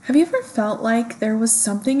Have you ever felt like there was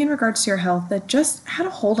something in regards to your health that just had a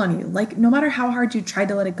hold on you? Like, no matter how hard you tried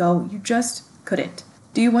to let it go, you just couldn't.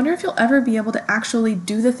 Do you wonder if you'll ever be able to actually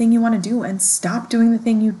do the thing you want to do and stop doing the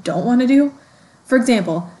thing you don't want to do? For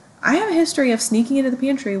example, I have a history of sneaking into the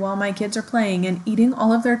pantry while my kids are playing and eating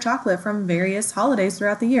all of their chocolate from various holidays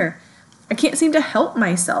throughout the year. I can't seem to help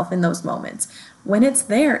myself in those moments. When it's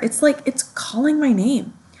there, it's like it's calling my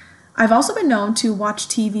name. I've also been known to watch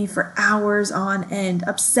TV for hours on end,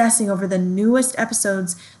 obsessing over the newest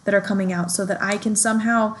episodes that are coming out so that I can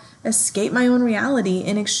somehow escape my own reality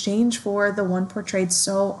in exchange for the one portrayed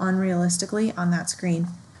so unrealistically on that screen.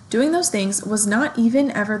 Doing those things was not even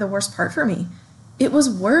ever the worst part for me. It was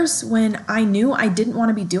worse when I knew I didn't want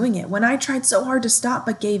to be doing it, when I tried so hard to stop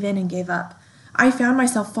but gave in and gave up. I found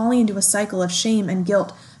myself falling into a cycle of shame and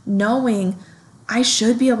guilt, knowing I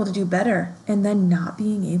should be able to do better and then not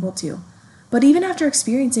being able to. But even after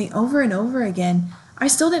experiencing over and over again, I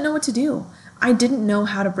still didn't know what to do. I didn't know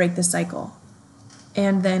how to break the cycle.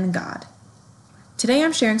 And then God. Today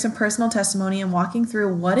I'm sharing some personal testimony and walking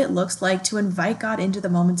through what it looks like to invite God into the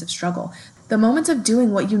moments of struggle, the moments of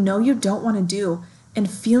doing what you know you don't want to do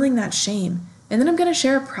and feeling that shame. And then I'm going to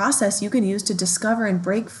share a process you can use to discover and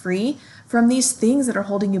break free from these things that are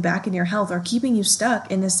holding you back in your health or keeping you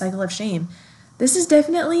stuck in this cycle of shame. This is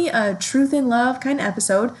definitely a truth and love kind of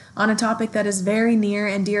episode on a topic that is very near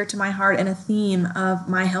and dear to my heart and a theme of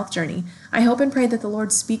my health journey. I hope and pray that the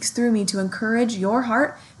Lord speaks through me to encourage your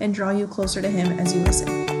heart and draw you closer to Him as you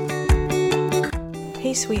listen.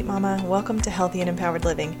 Hey sweet mama, welcome to Healthy and Empowered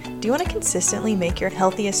Living. Do you want to consistently make your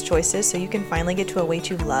healthiest choices so you can finally get to a weight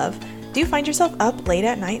you love? Do you find yourself up late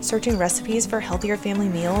at night searching recipes for healthier family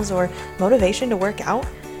meals or motivation to work out?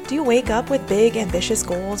 Do you wake up with big, ambitious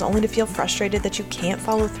goals only to feel frustrated that you can't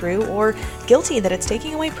follow through or guilty that it's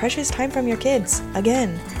taking away precious time from your kids?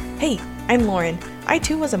 Again. Hey, I'm Lauren. I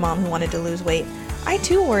too was a mom who wanted to lose weight. I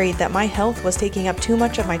too worried that my health was taking up too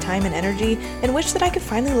much of my time and energy and wished that I could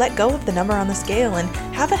finally let go of the number on the scale and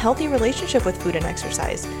have a healthy relationship with food and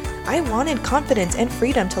exercise. I wanted confidence and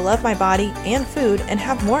freedom to love my body and food and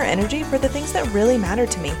have more energy for the things that really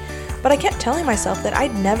mattered to me. But I kept telling myself that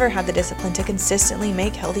I'd never have the discipline to consistently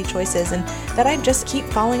make healthy choices and that I'd just keep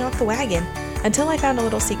falling off the wagon until I found a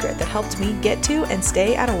little secret that helped me get to and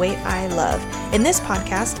stay at a weight I love. In this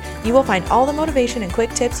podcast, you will find all the motivation and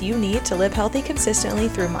quick tips you need to live healthy consistently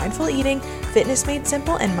through mindful eating, fitness made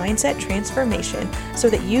simple, and mindset transformation so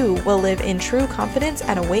that you will live in true confidence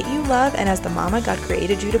at a weight you love and as the mama God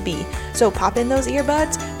created you to be. So pop in those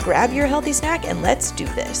earbuds, grab your healthy snack, and let's do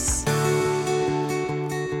this.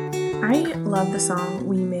 I love the song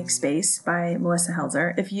We Make Space by Melissa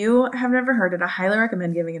Helzer. If you have never heard it, I highly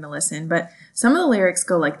recommend giving it a listen, but some of the lyrics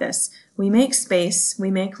go like this. We make space, we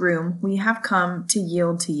make room, we have come to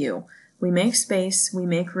yield to you. We make space, we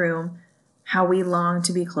make room, how we long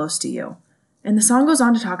to be close to you. And the song goes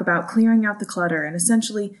on to talk about clearing out the clutter and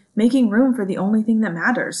essentially making room for the only thing that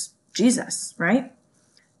matters, Jesus, right?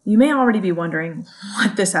 You may already be wondering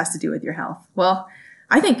what this has to do with your health. Well,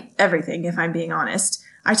 I think everything, if I'm being honest.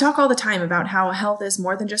 I talk all the time about how health is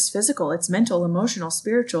more than just physical. It's mental, emotional,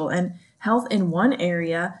 spiritual, and health in one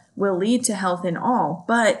area will lead to health in all,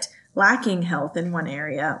 but lacking health in one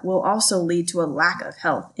area will also lead to a lack of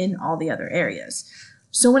health in all the other areas.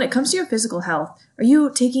 So when it comes to your physical health, are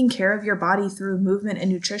you taking care of your body through movement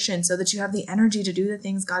and nutrition so that you have the energy to do the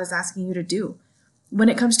things God is asking you to do? When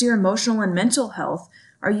it comes to your emotional and mental health,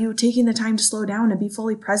 are you taking the time to slow down and be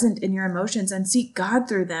fully present in your emotions and seek God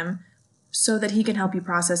through them so that He can help you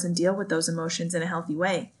process and deal with those emotions in a healthy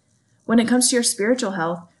way? When it comes to your spiritual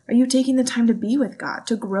health, are you taking the time to be with God,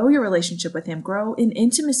 to grow your relationship with Him, grow in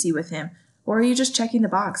intimacy with Him? Or are you just checking the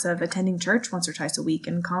box of attending church once or twice a week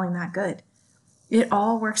and calling that good? It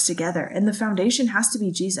all works together, and the foundation has to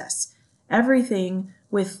be Jesus. Everything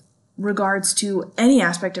with regards to any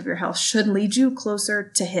aspect of your health should lead you closer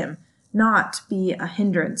to Him, not be a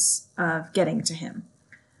hindrance of getting to Him.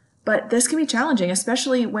 But this can be challenging,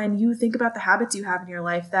 especially when you think about the habits you have in your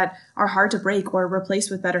life that are hard to break or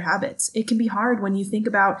replace with better habits. It can be hard when you think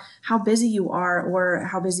about how busy you are or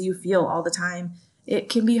how busy you feel all the time. It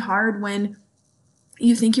can be hard when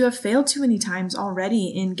you think you have failed too many times already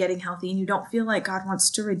in getting healthy and you don't feel like God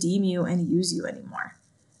wants to redeem you and use you anymore.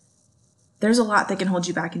 There's a lot that can hold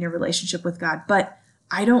you back in your relationship with God, but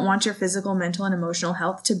I don't want your physical, mental, and emotional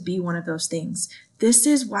health to be one of those things. This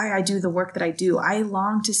is why I do the work that I do. I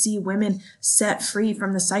long to see women set free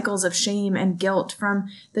from the cycles of shame and guilt, from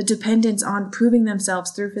the dependence on proving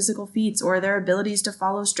themselves through physical feats or their abilities to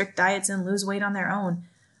follow strict diets and lose weight on their own.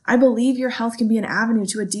 I believe your health can be an avenue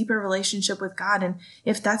to a deeper relationship with God, and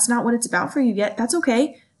if that's not what it's about for you yet, that's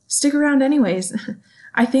okay. Stick around anyways.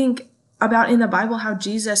 I think about in the Bible how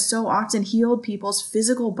Jesus so often healed people's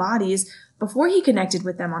physical bodies before he connected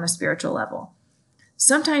with them on a spiritual level.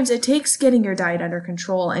 Sometimes it takes getting your diet under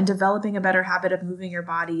control and developing a better habit of moving your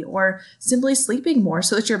body, or simply sleeping more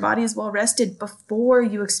so that your body is well rested before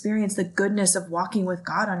you experience the goodness of walking with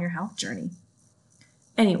God on your health journey.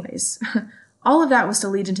 Anyways, all of that was to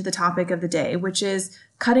lead into the topic of the day, which is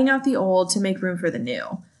cutting out the old to make room for the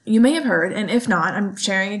new. You may have heard, and if not, I'm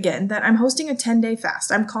sharing again, that I'm hosting a 10-day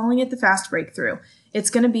fast. I'm calling it the Fast Breakthrough. It's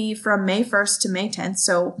going to be from May 1st to May 10th,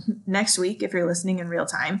 so next week if you're listening in real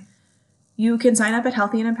time. You can sign up at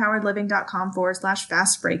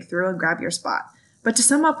healthyandempoweredliving.com/fast breakthrough and grab your spot. But to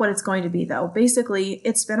sum up what it's going to be, though, basically,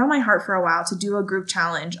 it's been on my heart for a while to do a group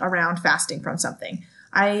challenge around fasting from something.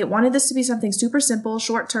 I wanted this to be something super simple,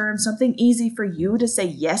 short-term, something easy for you to say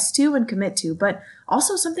yes to and commit to, but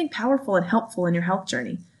also something powerful and helpful in your health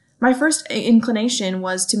journey. My first inclination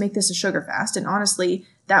was to make this a sugar fast, and honestly,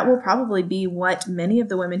 that will probably be what many of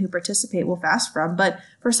the women who participate will fast from. But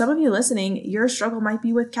for some of you listening, your struggle might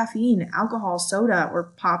be with caffeine, alcohol, soda, or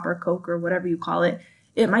pop or Coke or whatever you call it.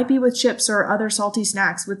 It might be with chips or other salty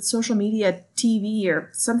snacks, with social media, TV,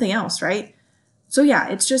 or something else, right? So yeah,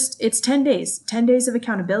 it's 10 days, 10 days of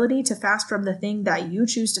accountability to fast from the thing that you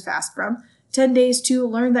choose to fast from. 10 days to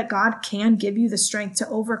learn that God can give you the strength to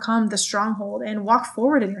overcome the stronghold and walk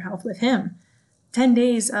forward in your health with Him. 10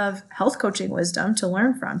 days of health coaching wisdom to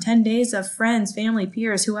learn from. 10 days of friends, family,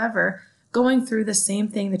 peers, whoever, going through the same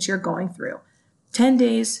thing that you're going through. 10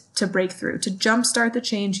 days to break through, to jumpstart the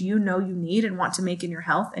change you know you need and want to make in your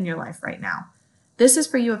health and your life right now. This is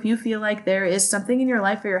for you if you feel like there is something in your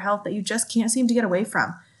life or your health that you just can't seem to get away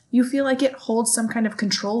from. You feel like it holds some kind of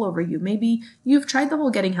control over you. Maybe you've tried the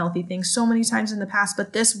whole getting healthy thing so many times in the past,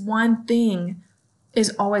 but this one thing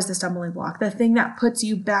is always the stumbling block, the thing that puts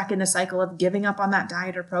you back in the cycle of giving up on that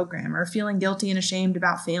diet or program or feeling guilty and ashamed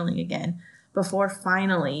about failing again before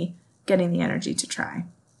finally getting the energy to try.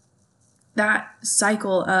 That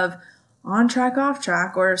cycle of on track, off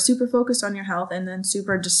track, or super focused on your health and then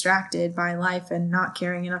super distracted by life and not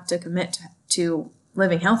caring enough to commit to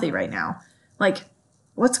living healthy right now. Like,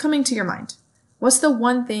 what's coming to your mind? What's the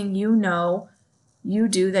one thing you know you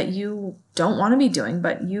do that you don't want to be doing,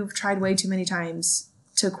 but you've tried way too many times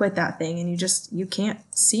to quit that thing and you can't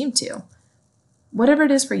seem to? Whatever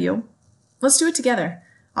it is for you, let's do it together.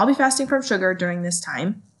 I'll be fasting from sugar during this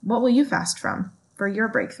time. What will you fast from for your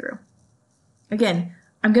breakthrough? Again,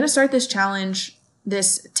 I'm going to start this challenge,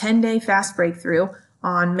 this 10-day fast breakthrough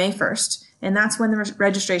on May 1st, and that's when the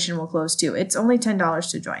registration will close too. It's only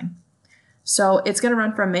 $10 to join. So it's going to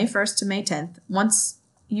run from May 1st to May 10th. Once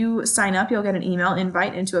you sign up, you'll get an email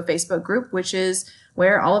invite into a Facebook group, which is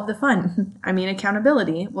where all of the fun,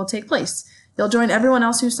 accountability will take place. You'll join everyone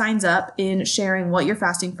else who signs up in sharing what you're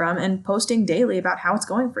fasting from and posting daily about how it's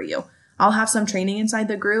going for you. I'll have some training inside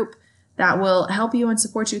the group that will help you and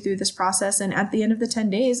support you through this process. And at the end of the 10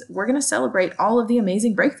 days, we're going to celebrate all of the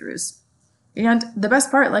amazing breakthroughs. And the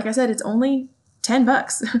best part, like I said, it's only $10.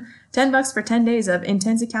 $10 for 10 days of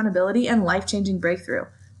intense accountability and life-changing breakthrough.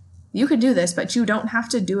 You could do this, but you don't have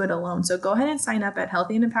to do it alone. So go ahead and sign up at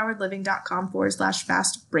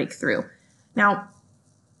healthyandempoweredliving.com/fast breakthrough. Now,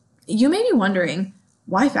 you may be wondering,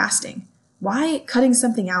 why fasting? Why cutting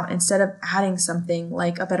something out instead of adding something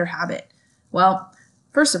like a better habit? Well,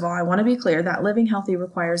 first of all, I want to be clear that living healthy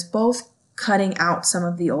requires both cutting out some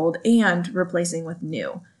of the old and replacing with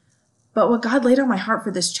new. But what God laid on my heart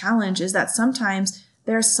for this challenge is that sometimes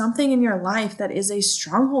there's something in your life that is a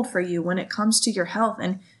stronghold for you when it comes to your health,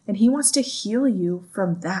 and He wants to heal you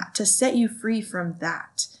from that, to set you free from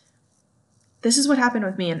that. This is what happened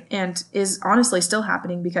with me and is honestly still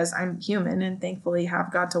happening because I'm human and thankfully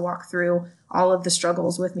have God to walk through all of the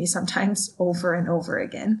struggles with me sometimes over and over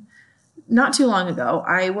again. Not too long ago,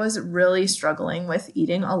 I was really struggling with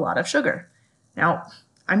eating a lot of sugar. Now,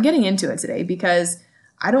 I'm getting into it today because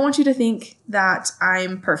I don't want you to think that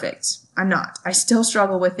I'm perfect. I'm not. I still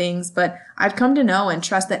struggle with things, but I've come to know and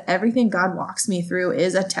trust that everything God walks me through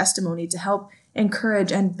is a testimony to help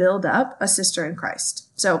encourage and build up a sister in Christ.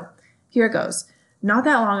 So here it goes. Not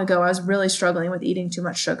that long ago, I was really struggling with eating too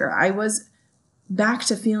much sugar. I was back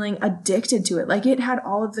to feeling addicted to it. Like it had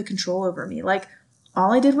all of the control over me. Like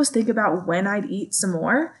all I did was think about when I'd eat some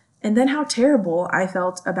more and then how terrible I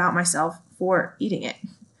felt about myself for eating it.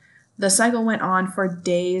 The cycle went on for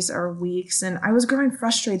days or weeks, and I was growing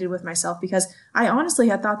frustrated with myself because I honestly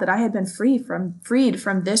had thought that I had been freed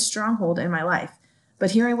from this stronghold in my life.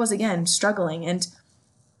 But here I was again, struggling. And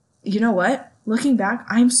you know what? Looking back,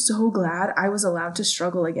 I'm so glad I was allowed to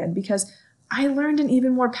struggle again because I learned an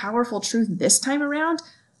even more powerful truth this time around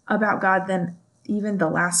about God than even the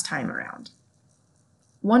last time around.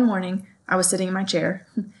 One morning, I was sitting in my chair.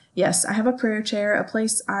 Yes, I have a prayer chair, a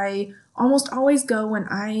place I almost always go when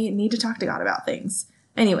I need to talk to God about things.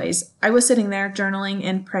 Anyways, I was sitting there journaling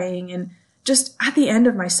and praying and just at the end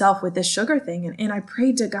of myself with this sugar thing. And I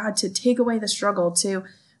prayed to God to take away the struggle, to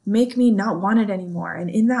make me not want it anymore. And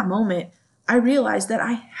in that moment, I realized that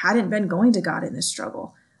I hadn't been going to God in this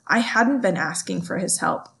struggle. I hadn't been asking for his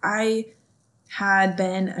help. I had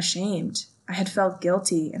been ashamed. I had felt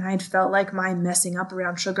guilty, and I had felt like my messing up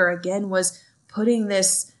around sugar again was putting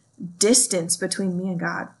this distance between me and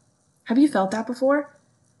God. Have you felt that before?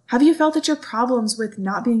 Have you felt that your problems with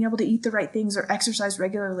not being able to eat the right things or exercise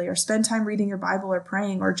regularly or spend time reading your Bible or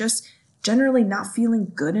praying or just generally not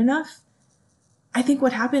feeling good enough? I think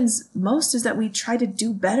what happens most is that we try to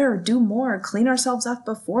do better, do more, clean ourselves up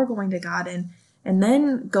before going to God and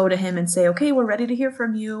then go to him and say, okay, we're ready to hear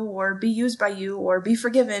from you or be used by you or be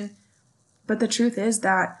forgiven. But the truth is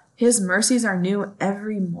that his mercies are new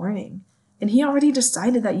every morning. And he already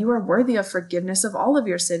decided that you are worthy of forgiveness of all of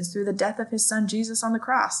your sins through the death of his son, Jesus, on the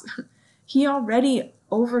cross. He already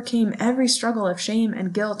overcame every struggle of shame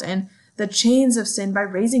and guilt and the chains of sin by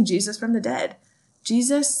raising Jesus from the dead.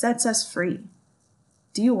 Jesus sets us free.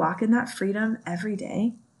 Do you walk in that freedom every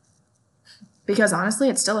day? Because honestly,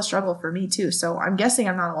 it's still a struggle for me too, so I'm guessing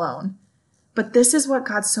I'm not alone. But this is what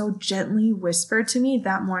God so gently whispered to me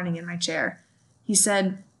that morning in my chair. He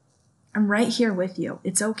said, I'm right here with you.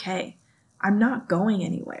 It's okay. I'm not going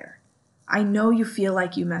anywhere. I know you feel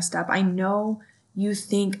like you messed up. I know you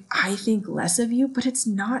think I think less of you, but it's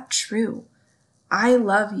not true. I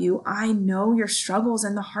love you. I know your struggles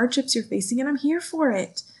and the hardships you're facing, and I'm here for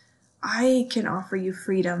it. I can offer you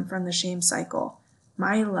freedom from the shame cycle.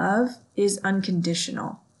 My love is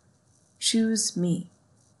unconditional. Choose me.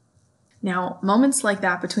 Now, moments like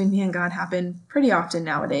that between me and God happen pretty often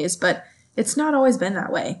nowadays, but it's not always been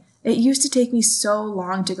that way. It used to take me so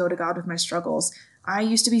long to go to God with my struggles. I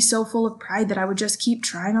used to be so full of pride that I would just keep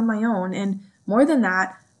trying on my own. And more than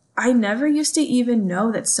that, I never used to even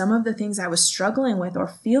know that some of the things I was struggling with or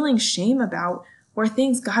feeling shame about were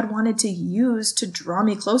things God wanted to use to draw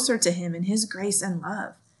me closer to him in his grace and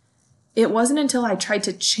love. It wasn't until I tried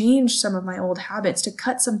to change some of my old habits, to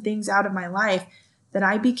cut some things out of my life, that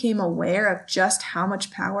I became aware of just how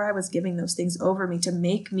much power I was giving those things over me to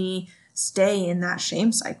make me stay in that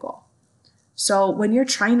shame cycle. So when you're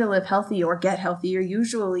trying to live healthy or get healthy, you're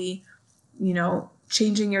usually,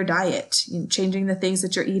 changing your diet, changing the things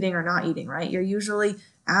that you're eating or not eating, right? You're usually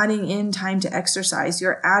adding in time to exercise.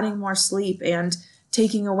 You're adding more sleep and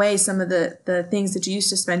taking away some of the things that you used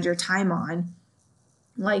to spend your time on,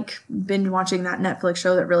 like binge watching that Netflix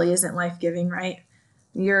show that really isn't life-giving, right?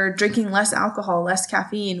 You're drinking less alcohol, less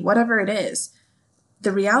caffeine, whatever it is.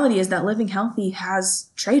 The reality is that living healthy has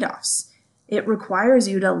trade-offs. It requires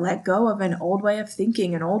you to let go of an old way of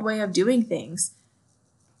thinking, an old way of doing things.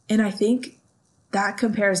 And I think that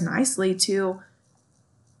compares nicely to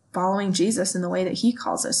following Jesus in the way that he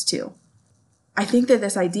calls us to. I think that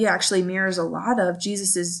this idea actually mirrors a lot of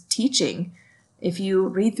Jesus's teaching. If you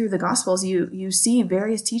read through the Gospels, you see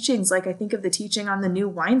various teachings. Like I think of the teaching on the new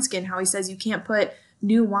wineskin, how he says you can't put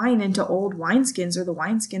new wine into old wineskins or the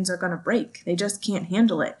wineskins are going to break. They just can't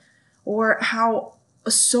handle it. Or how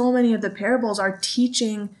so many of the parables are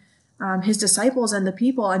teaching his disciples and the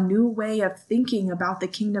people a new way of thinking about the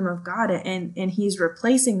kingdom of God. And he's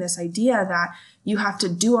replacing this idea that you have to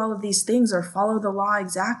do all of these things or follow the law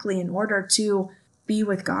exactly in order to be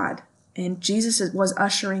with God. And Jesus was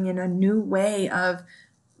ushering in a new way of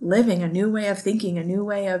living, a new way of thinking, a new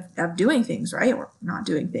way of doing things, right? Or not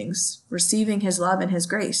doing things, receiving his love and his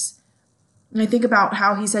grace. And I think about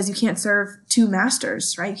how he says you can't serve two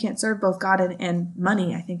masters, right? You can't serve both God and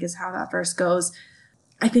money, I think is how that verse goes.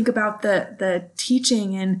 I think about the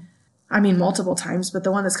teaching and multiple times, but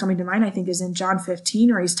the one that's coming to mind, I think, is in John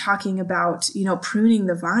 15, where he's talking about, pruning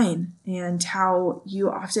the vine and how you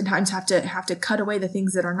oftentimes have to cut away the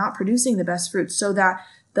things that are not producing the best fruit so that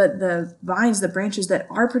the vines, the branches that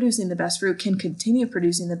are producing the best fruit can continue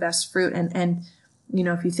producing the best fruit. And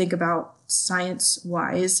if you think about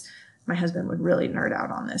science-wise, my husband would really nerd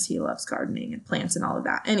out on this. He loves gardening and plants and all of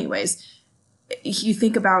that. Anyways, you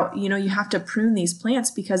think about, you have to prune these plants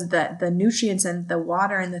because the nutrients and the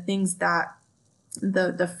water and the things that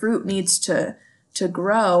the fruit needs to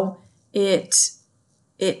grow, it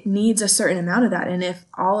needs a certain amount of that. And if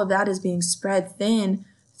all of that is being spread thin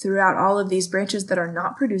throughout all of these branches that are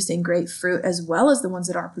not producing great fruit, as well as the ones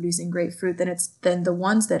that are producing great fruit, then the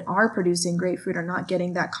ones that are producing great fruit are not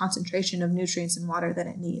getting that concentration of nutrients and water that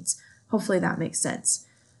it needs. Hopefully that makes sense.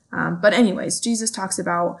 But anyways, Jesus talks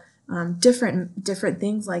about different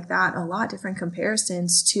things like that, a lot, different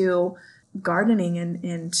comparisons to gardening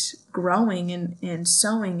and growing and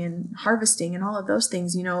sowing and harvesting and all of those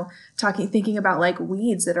things, thinking about like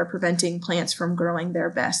weeds that are preventing plants from growing their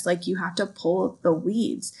best. Like you have to pull the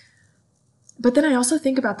weeds. But then I also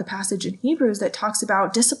think about the passage in Hebrews that talks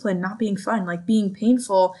about discipline not being fun, like being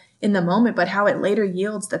painful in the moment, but how it later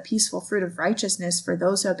yields the peaceful fruit of righteousness for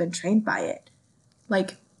those who have been trained by it.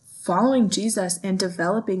 Like following Jesus and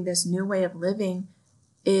developing this new way of living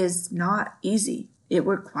is not easy. It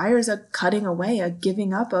requires a cutting away, a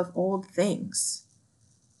giving up of old things.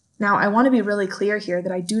 Now, I want to be really clear here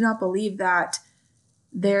that I do not believe that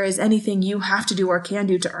there is anything you have to do or can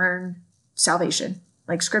do to earn salvation.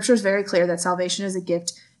 Like Scripture is very clear that salvation is a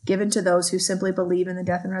gift given to those who simply believe in the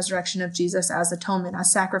death and resurrection of Jesus as atonement,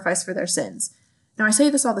 as sacrifice for their sins. Now, I say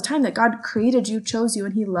this all the time, that God created you, chose you,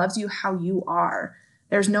 and he loves you how you are.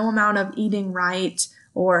 There's no amount of eating right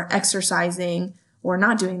or exercising or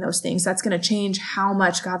not doing those things that's going to change how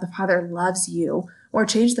much God the Father loves you or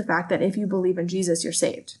change the fact that if you believe in Jesus, you're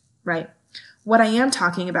saved, right? What I am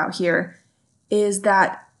talking about here is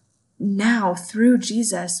that now through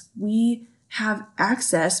Jesus, we have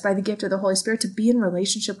access by the gift of the Holy Spirit to be in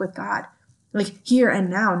relationship with God, like here and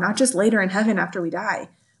now, not just later in heaven after we die.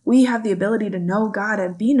 We have the ability to know God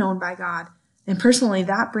and be known by God. And personally,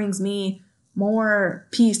 that brings me more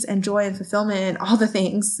peace and joy and fulfillment and all the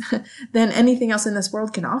things than anything else in this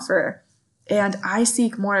world can offer. And I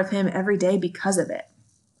seek more of him every day because of it.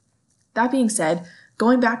 That being said,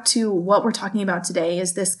 going back to what we're talking about today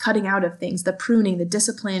is this cutting out of things, the pruning, the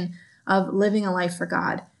discipline of living a life for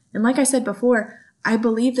God. And like I said before, I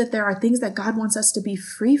believe that there are things that God wants us to be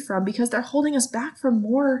free from because they're holding us back from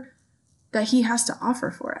more that he has to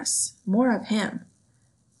offer for us, more of him.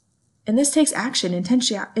 And this takes action,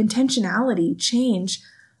 intentionality, change,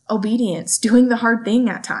 obedience, doing the hard thing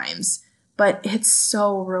at times. But it's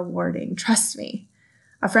so rewarding, trust me.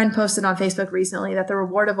 A friend posted on Facebook recently that the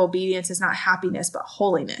reward of obedience is not happiness, but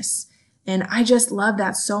holiness. And I just love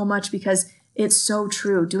that so much because it's so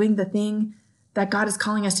true. Doing the thing that God is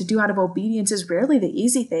calling us to do out of obedience is rarely the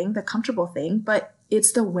easy thing, the comfortable thing, but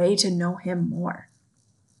it's the way to know him more.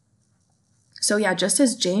 So yeah, just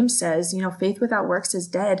as James says, faith without works is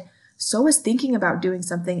dead, so is thinking about doing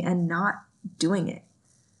something and not doing it.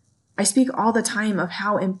 I speak all the time of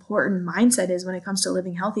how important mindset is when it comes to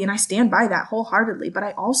living healthy, and I stand by that wholeheartedly, but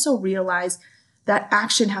I also realize that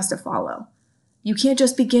action has to follow. You can't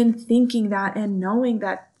just begin thinking that and knowing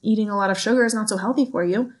that eating a lot of sugar is not so healthy for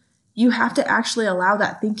you. You have to actually allow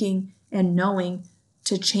that thinking and knowing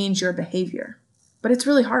to change your behavior. But it's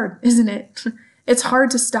really hard, isn't it? It's hard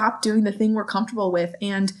to stop doing the thing we're comfortable with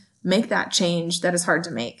and make that change that is hard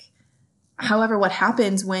to make. However, what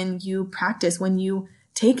happens when you practice, when you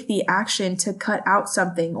take the action to cut out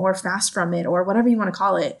something or fast from it or whatever you want to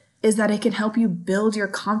call it, is that it can help you build your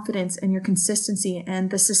confidence and your consistency and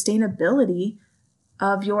the sustainability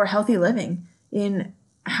of your healthy living in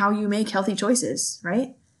how you make healthy choices,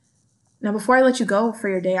 right? Now, before I let you go for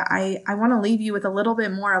your day, I want to leave you with a little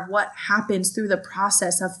bit more of what happens through the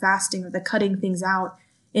process of fasting or the cutting things out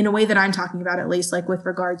in a way that I'm talking about, at least like with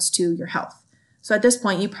regards to your health. So at this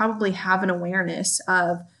point, you probably have an awareness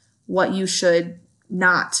of what you should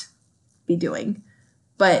not be doing,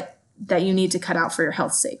 but that you need to cut out for your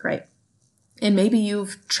health's sake, right? And maybe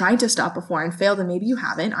you've tried to stop before and failed, and maybe you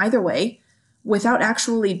haven't. Either way, without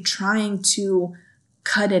actually trying to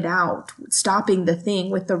cut it out, stopping the thing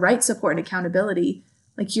with the right support and accountability,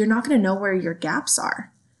 like you're not going to know where your gaps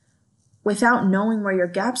are. Without knowing where your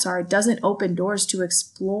gaps are, it doesn't open doors to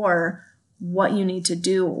explore what you need to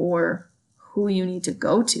do or who you need to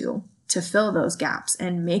go to fill those gaps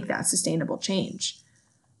and make that sustainable change.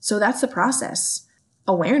 So that's the process.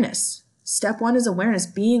 Awareness. Step one is awareness,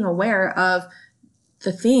 being aware of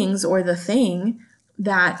the things or the thing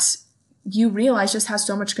that you realize just has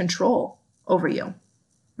so much control over you,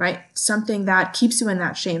 right? Something that keeps you in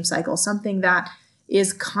that shame cycle, something that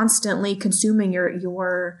is constantly consuming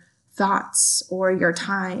your thoughts or your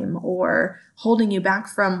time or holding you back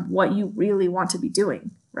from what you really want to be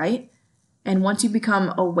doing, right? And once you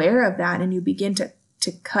become aware of that and you begin to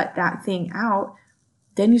cut that thing out,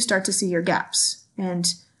 then you start to see your gaps.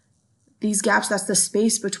 And these gaps, that's the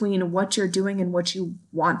space between what you're doing and what you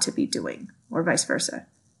want to be doing, or vice versa,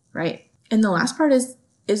 right? And the last part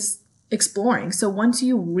is exploring. So once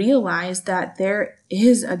you realize that there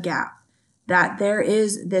is a gap, that there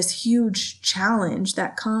is this huge challenge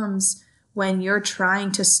that comes when you're trying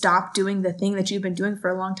to stop doing the thing that you've been doing for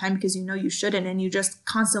a long time because you know you shouldn't, and you just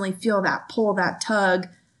constantly feel that pull, that tug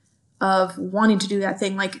of wanting to do that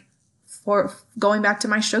thing. Like for going back to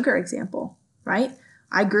my sugar example, right?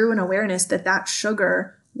 I grew an awareness that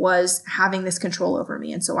sugar was having this control over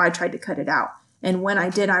me. And so I tried to cut it out. And when I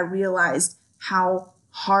did, I realized how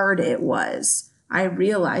hard it was. I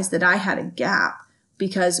realized that I had a gap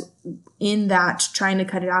because in that trying to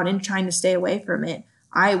cut it out and trying to stay away from it,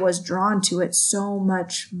 I was drawn to it so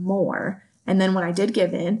much more. And then when I did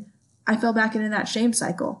give in, I fell back into that shame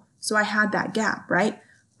cycle. So I had that gap, right?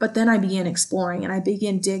 But then I began exploring and I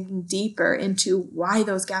began digging deeper into why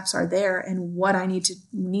those gaps are there and what I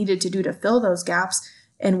needed to do to fill those gaps.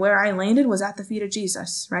 And where I landed was at the feet of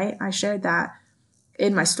Jesus, right? I shared that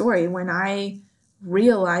in my story. When I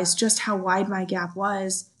realized just how wide my gap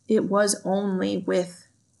was, it was only with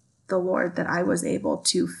the Lord that I was able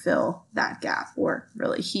to fill that gap, or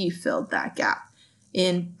really He filled that gap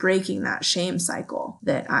in breaking that shame cycle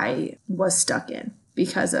that I was stuck in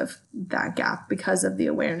because of that gap, because of the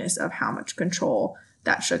awareness of how much control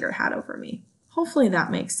that sugar had over me. Hopefully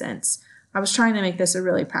that makes sense. I was trying to make this a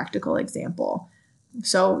really practical example.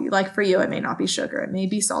 So like for you, it may not be sugar. It may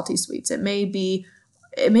be salty sweets. It may be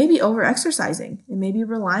over exercising. It may be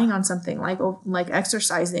relying on something like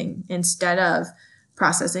exercising instead of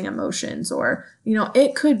processing emotions, or,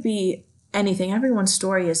 it could be anything. Everyone's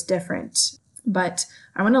story is different. But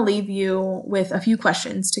I want to leave you with a few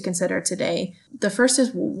questions to consider today. The first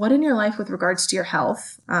is, what in your life with regards to your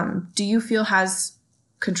health do you feel has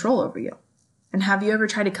control over you? And have you ever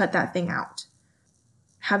tried to cut that thing out?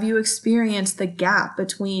 Have you experienced the gap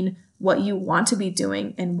between what you want to be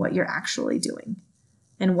doing and what you're actually doing?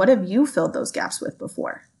 And what have you filled those gaps with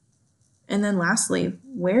before? And then lastly,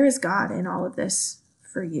 where is God in all of this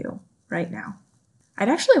for you right now? I'd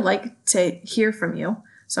actually like to hear from you.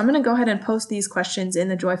 So I'm going to go ahead and post these questions in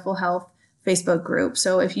the Joyful Health Facebook group.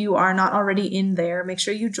 So if you are not already in there, make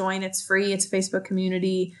sure you join. It's free. It's a Facebook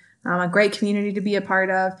community, a great community to be a part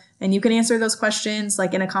of. And you can answer those questions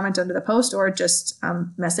like in a comment under the post, or just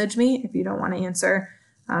message me if you don't want to answer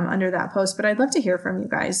under that post. But I'd love to hear from you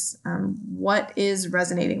guys. What is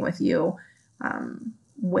resonating with you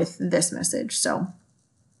with this message? So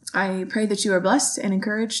I pray that you are blessed and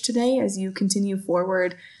encouraged today as you continue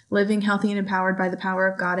forward, living healthy and empowered by the power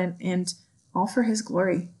of God and all for His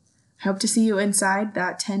glory. I hope to see you inside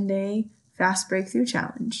that 10-day fast breakthrough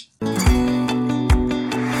challenge.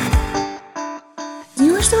 Do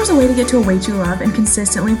you wish there was a way to get to a weight you love and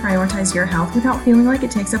consistently prioritize your health without feeling like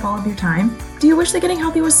it takes up all of your time? Do you wish that getting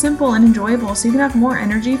healthy was simple and enjoyable so you can have more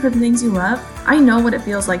energy for the things you love? I know what it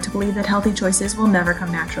feels like to believe that healthy choices will never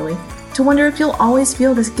come naturally. To wonder if you'll always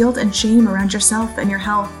feel this guilt and shame around yourself and your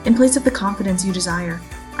health in place of the confidence you desire.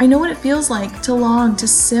 I know what it feels like to long to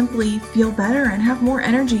simply feel better and have more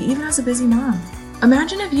energy even as a busy mom.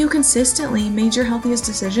 Imagine if you consistently made your healthiest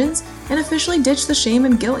decisions and officially ditched the shame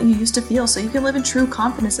and guilt you used to feel so you can live in true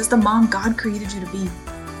confidence as the mom God created you to be.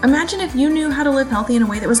 Imagine if you knew how to live healthy in a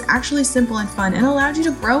way that was actually simple and fun and allowed you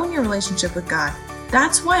to grow in your relationship with God.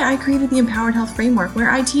 That's why I created the Empowered Health Framework, where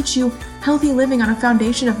I teach you healthy living on a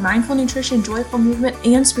foundation of mindful nutrition, joyful movement,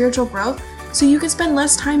 and spiritual growth, so you can spend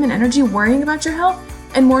less time and energy worrying about your health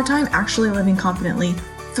and more time actually living confidently.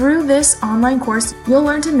 Through this online course, you'll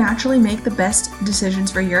learn to naturally make the best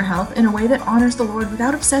decisions for your health in a way that honors the Lord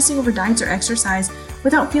without obsessing over diets or exercise,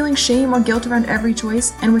 without feeling shame or guilt around every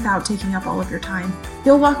choice, and without taking up all of your time.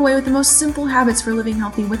 You'll walk away with the most simple habits for living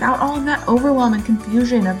healthy without all of that overwhelm and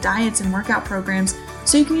confusion of diets and workout programs,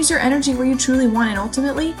 so you can use your energy where you truly want and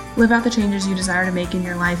ultimately live out the changes you desire to make in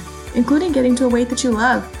your life, including getting to a weight that you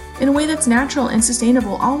love in a way that's natural and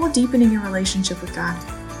sustainable, all while deepening your relationship with God.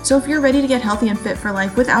 So if you're ready to get healthy and fit for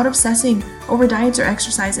life without obsessing over diets or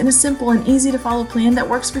exercise in a simple and easy to follow plan that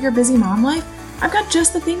works for your busy mom life, I've got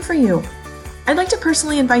just the thing for you. I'd like to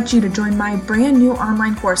personally invite you to join my brand new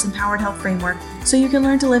online course, Empowered Health Framework, so you can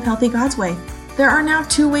learn to live healthy God's way. There are now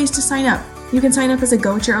 2 ways to sign up. You can sign up as a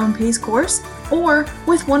go-at-your-own-pace course, or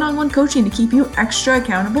with one-on-one coaching to keep you extra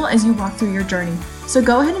accountable as you walk through your journey. So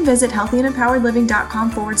go ahead and visit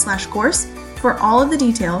healthyandempoweredliving.com/course for all of the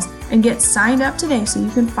details and get signed up today so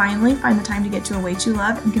you can finally find the time to get to a weight you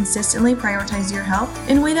love and consistently prioritize your health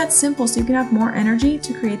in a way that's simple so you can have more energy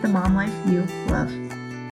to create the mom life you love.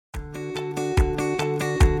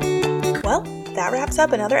 Well, that wraps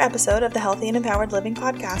up another episode of the Healthy and Empowered Living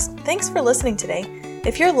podcast. Thanks for listening today.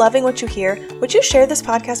 If you're loving what you hear, would you share this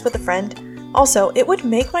podcast with a friend? Also, it would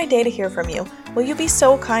make my day to hear from you. Will you be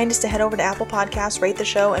so kind as to head over to Apple Podcasts, rate the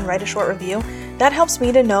show, and write a short review? That helps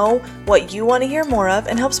me to know what you want to hear more of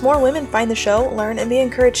and helps more women find the show, learn, and be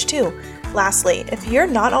encouraged too. Lastly, if you're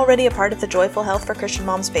not already a part of the Joyful Health for Christian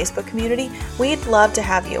Moms Facebook community, we'd love to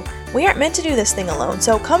have you. We aren't meant to do this thing alone,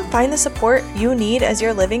 so come find the support you need as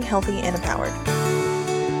you're living healthy and empowered.